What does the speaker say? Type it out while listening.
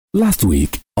Last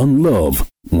week on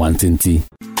Love 120.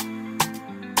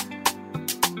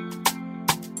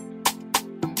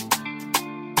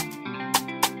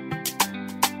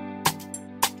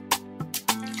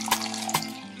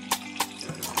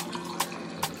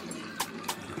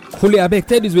 Holy, I beg,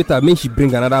 tell this waiter, make she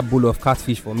bring another bowl of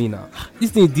catfish for me now.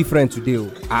 This thing is different today.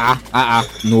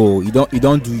 No, you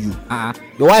don't do you.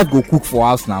 Your wife go cook for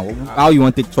us now. How you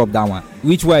want to chop that one?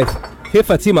 Which wife? Hey,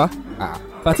 Fatima.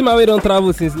 Fatima, we don't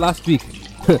travel since last week.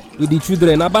 With the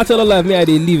children. Now, bachelor life, me, I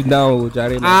dey live now,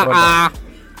 Jare. I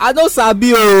don't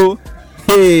sabi o.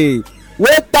 Hey,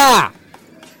 waiter.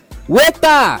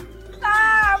 I'm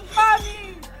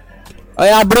coming. Oh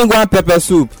yeah, bring one pepper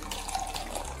soup.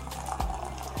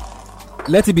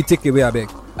 Let it be take away, I beg.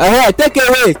 Hey, take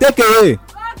away. Okay,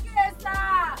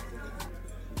 sir.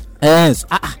 Yes.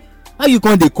 How you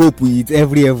going to cope with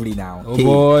every now? Oh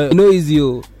boy, no easy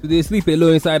o. To dey sleep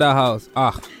alone inside that house.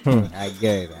 I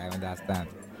get it. I understand.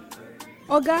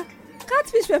 Oga,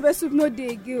 catfish pepper soup no dey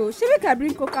again o. Shey make I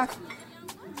bring coca?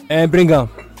 Bring am.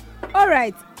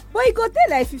 Alright, but e go take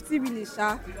like 50 minutes,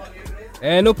 sha.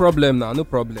 No problem now, no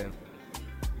problem.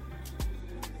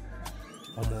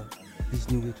 Omo, this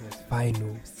new waitress fine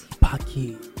o.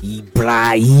 Package.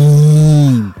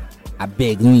 Ibrahim, I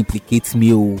beg, no implicate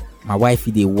me o. My wife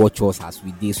dey watch us as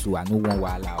we dey, so I no wan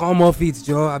wahala. Come off it,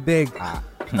 Joe, I beg.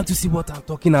 Can't you see what I'm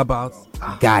talking about?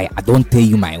 Guy, I don't tell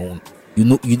you my own.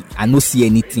 I no see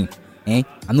anything. I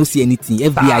no see anything.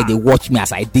 Every eye they watch me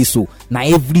as I dey so. Now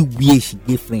everywhere she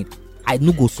get friend. I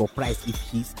no go surprise if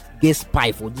she get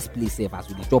spy for this place sef as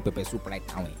we dey chop pepper soup right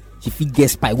now. She fit get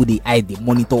spy with the eye they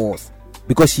monitor us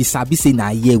because she sabi say na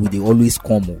here we dey always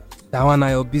come o. That one na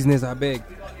your business, I beg.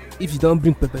 If you don't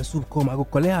bring pepper soup come, I go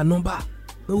collect her number.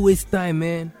 No waste time,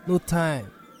 man. No time.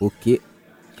 Okay.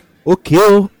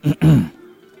 Oh.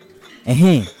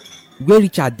 Where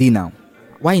Richard dey now?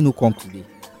 Why you no come today?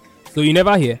 So you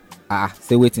never hear?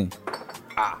 Say waiting.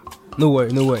 No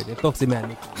worry. They talk to me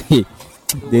and Nick.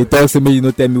 They talk to me, you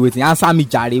no tell me waiting. Answer me,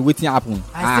 Jare. Waiting happen.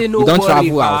 I say no you don't worry.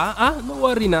 Travel out. No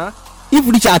worry now.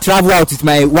 If Richard travel out with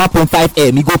my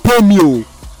 1.5M, he go pay me o.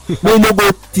 No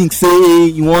go think say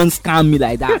you want scam me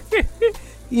like that.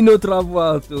 He no travel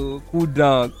out to cool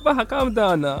down. But calm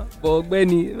down now. But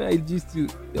Benny, I just you.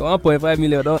 The 1.5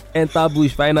 million don't enter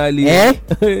bush finally. I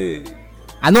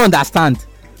don't understand.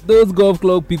 Those golf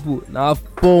club people now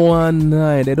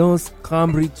 419. They don't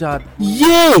scam Richard.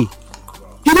 Yeah,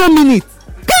 you don't mean it.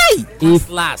 Guy,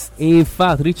 in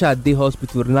fact, Richard dey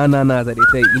hospital. Nah, as they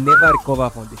say, he never recover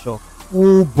from the shock.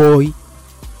 Oh boy,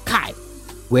 Kai.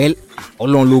 Well,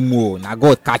 Olon Lomo, na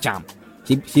God catch him.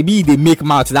 She be they make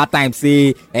mouth that time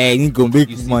say, he go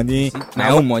make money, my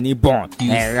own money born.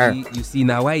 You see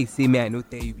now why he say me I no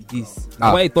tell you this.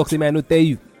 Now why he talk say me I no tell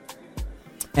you.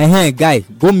 Guy,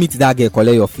 go meet that girl,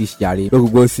 collect your fish, Jare.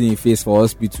 Don't go see him face for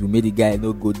hospital. Make the guy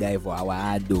no go die for our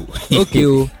hand though.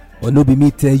 Okay, but no be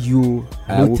me tell you.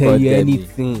 I don't tell you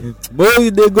anything. Boy,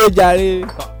 they go, Jare.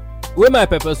 Where my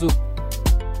pepper soup?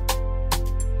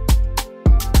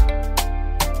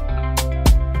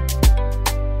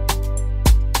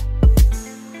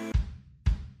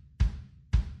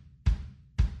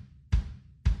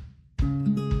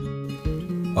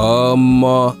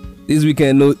 This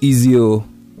weekend no easy o.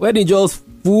 Wedding just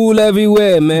full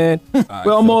everywhere, man.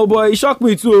 Well, my boy, it shocked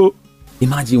me too.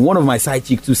 Imagine one of my side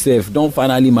chick to self don't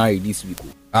finally marry this week.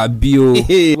 Abi o.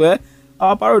 Well,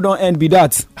 our parole don't end be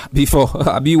that. Before,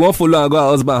 Abi won't follow and go our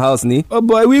husband house, ni? Oh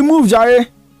boy, we move, Jare.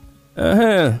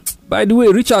 By the way,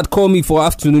 Richard called me for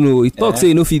afternoon. He talk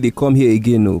say no fit they come here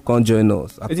again. No, can't join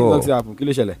us at all.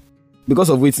 Because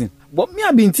of waiting. But me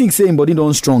I been think saying body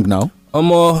don't strong now.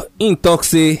 In talk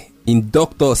say in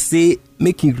doctor say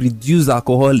make him reduce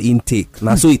alcohol intake.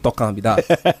 Now so he talk and be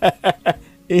that.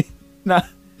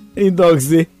 In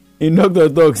doctor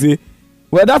talk say.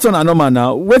 Well, that's on a normal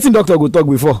now. Waiting doctor go talk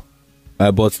before.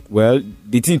 But well,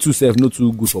 the thing too self not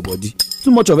too good for body.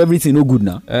 Too much of everything no good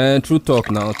now. True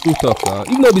talk now.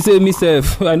 If no be say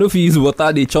myself, I know if you use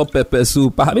water they chop pepper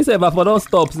soup. Myself I for don't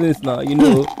stop since now. You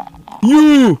know.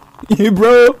 you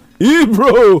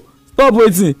bro. Stop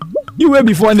waiting. You wait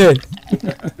before now.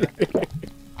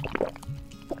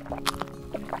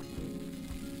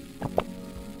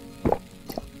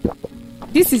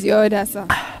 This is your order, sir.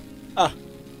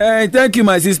 Thank you,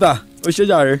 my sister.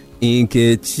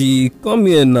 Nkechi, come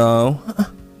here now.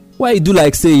 Why you do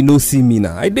like say you no see me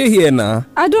now? I dey here now.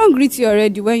 I don't greet you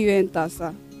already when you enter,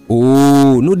 sir.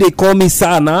 Oh, no, they call me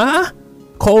sir now.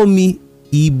 Call me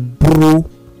Ibro.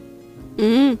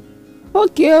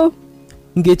 Okay.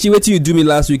 Nkechi, wetin you do me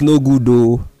last week no good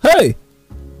though. Hey,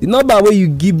 the number wey you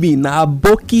give me na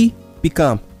Aboki pick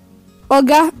am.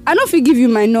 Oga, I no fit give you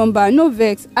my number, no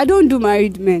vex. I don do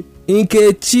married men.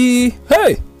 Nkechi,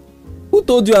 hey, who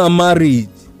told you I'm married?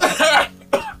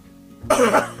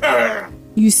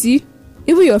 You see,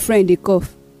 even your friend dey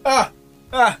cough.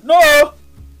 No.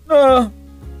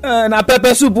 Na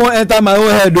pepper soup won't enter my own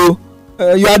head though.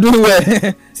 You are doing well.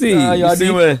 See, you are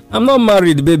doing well. I'm not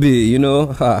married, baby, you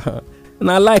know.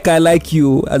 And I like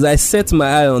you as I set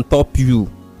my eye on top you.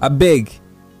 I beg,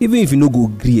 even if you no go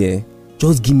agree,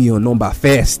 just give me your number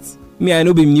first. Me, I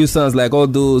no be nuisance like all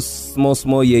those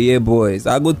small yeah boys.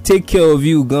 I go take care of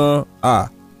you, gan.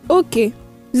 Okay,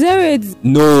 08.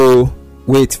 No,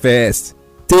 wait first.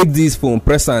 Take this phone,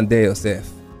 press and there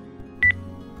yourself.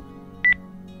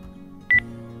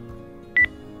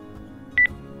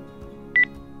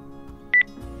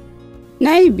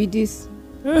 Na you be this.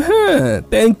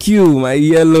 Thank you, my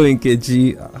yellow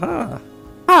Nkechi.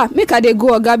 Make I dey go,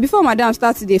 Oga, before madam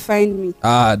start to dey find me.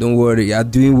 Don't worry, you're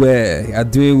doing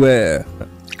well.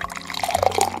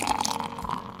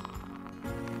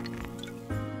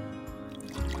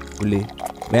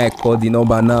 May I call the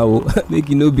number now? Make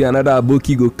it no be another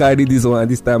aboki go carry this one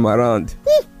this time around.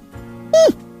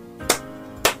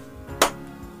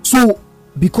 So,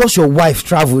 because your wife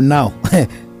travel now,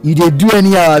 you dey do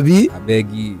anyhow, abi? I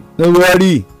beg you. Don't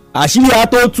worry. Àṣírí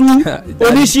àtọ́tú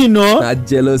oníṣìná. Na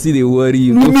jealousy dey worry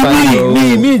you.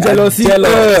 Me jealousy. Ó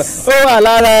wà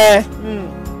lára ẹ.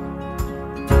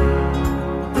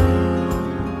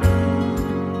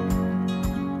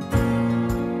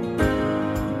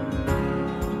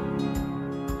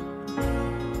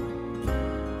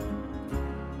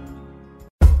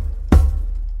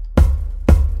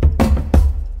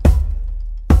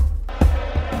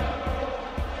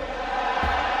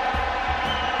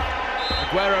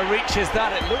 Aguero reaches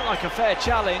that, it looked like a fair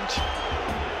challenge.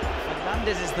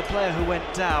 Fernandez is the player who went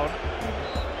down.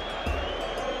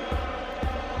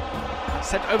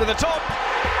 Sent over the top,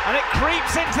 and it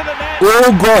creeps into the net.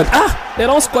 Oh God! They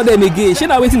don't score them again. Shey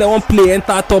na wetin they wan play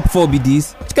enter top 4 be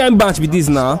this? Which kind bench be this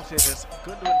now?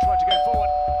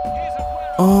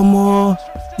 Omo,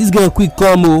 this girl quick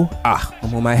come oh.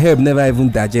 Omo, my herb never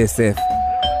even digest sef.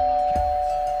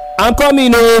 I'm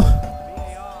coming oh.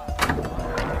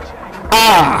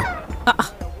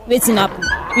 Wetin happen?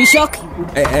 We shock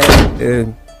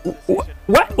you.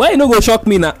 Why you no go shock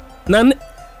me na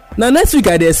next week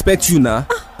I dey expect you na.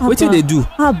 Wetin dey do?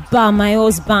 Abba, my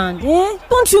husband,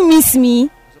 don't you miss me?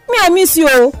 Me, I miss you.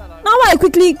 Now why I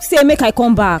quickly say make I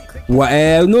come back? No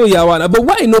yawa, but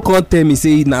why you no come tell me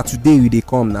say na today we dey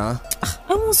come na?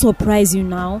 I wan surprise you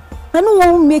now. I no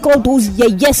wan make all those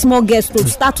small girls to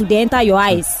start to dey enter your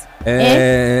eyes.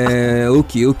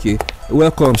 Okay.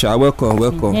 Welcome, Sha. Welcome.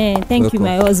 Thank you,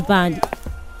 my husband.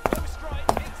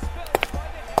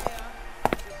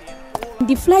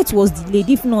 The flight was delayed.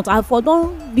 If not, I for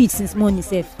don reach since morning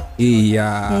sef.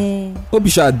 Hope you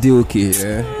shall dey okay. You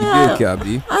dey okay,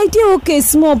 abi? I dey okay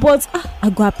small, but I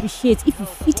go appreciate if you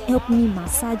fit help me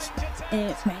massage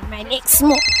my neck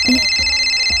small.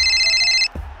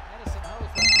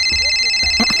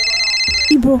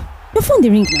 Ibro, your phone dey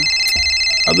ring now.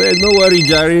 Abeg, no worry,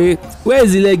 Jare. Where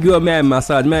is the leg you want me I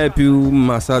massage? May I help you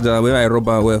massage and where I rub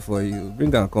am well for you?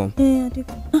 Bring am come. I dey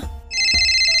come.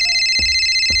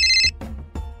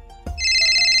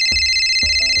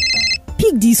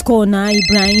 Pick this call now,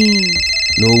 Ibrahim.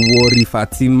 No worry,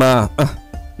 Fatima.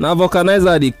 Na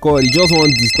vulcanizer dey call. He just wan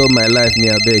disturb my life. Me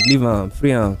abeg, leave am,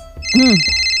 free am.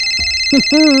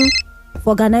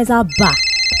 Vulcanizer bar.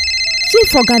 Shey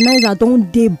vulcanizer don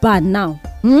dey bad now.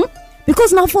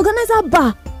 Because na vulcanizer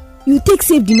bar you take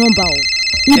save the number o.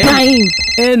 Ibrahim.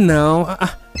 Now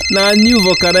na new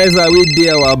vulcanizer wey dey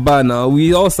our bar now.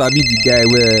 We all sabi the guy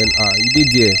well. He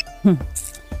dey there.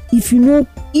 If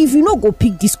you no go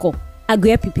pick this call, I go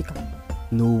help you pick am.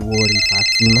 No worry,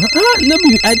 Fatima. No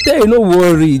be, I tell you, no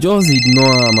worry. Just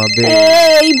ignore am, abeg.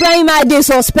 Hey, Ibrahim, I dey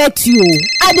suspect you.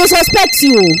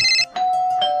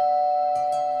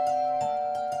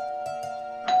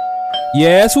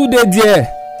 Yes, who dey there?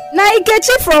 Na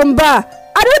Nkechi from bar.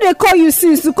 I don dey call you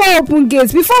since to come open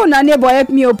gate before una neighbor help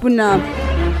me open am.